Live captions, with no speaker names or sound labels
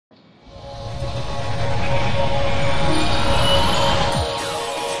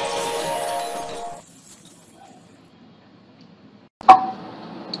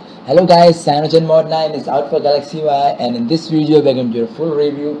Hello guys, Cyanogenmod 9 is out for Galaxy Y, and in this video we are going to do a full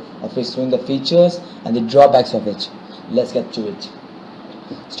review of it, showing the features and the drawbacks of it. Let's get to it.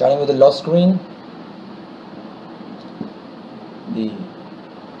 Starting with the lock screen. The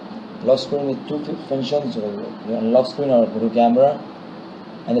lock screen with two functions, lock screen or go to camera,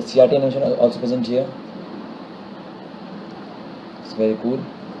 and the CRT animation is also present here. It's very cool.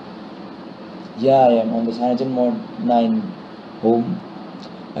 Yeah, I am on the Cyanogenmod 9 home.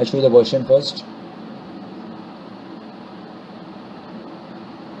 I'll show you the version first.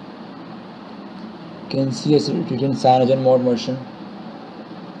 You can see it's written Cyanogenmod version,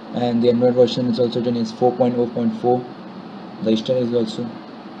 and the Android version is also written is 4.0.4. The Easter is also.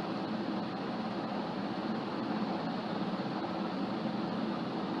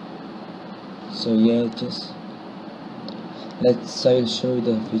 So yeah, just I'll show you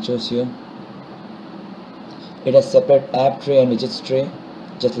the features here. It has separate app tray and widgets tray,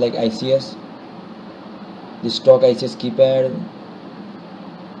 just like ICS. The stock ICS keypad,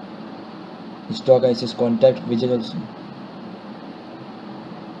 the stock ICS contact widget also,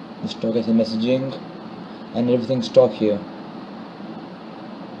 the stock ICS messaging, and everything stock here.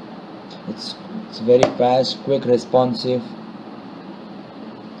 It's very fast, quick, responsive,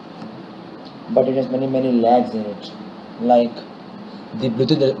 but it has many lags in it. Like the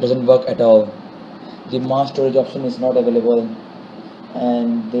Bluetooth doesn't work at all. The mass storage option is not available,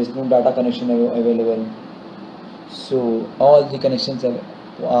 and there is no data connection available. So all the connections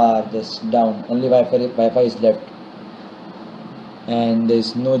are just down. Only Wi-Fi is left, and there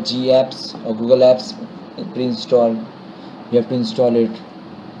is no G apps or Google apps pre-installed. You have to install it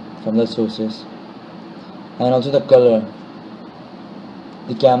from the sources. And also the color.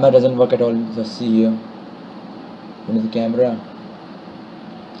 The camera doesn't work at all. Just see here. When the camera,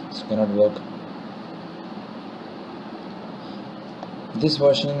 it cannot work. This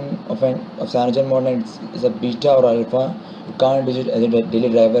version of Cyanogenmod 9 is a beta or alpha. You can't use it as a daily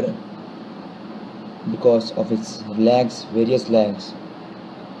driver because of its lags, various lags.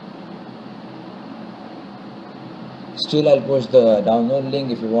 Still, I'll post the download link.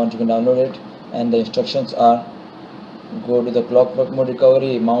 If you want, you can download it. And the instructions are: go to the clockwork mode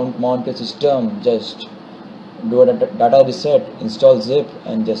recovery, mount your system, just do a data reset, install zip,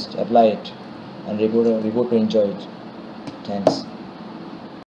 and just apply it, and reboot to enjoy it. Thanks.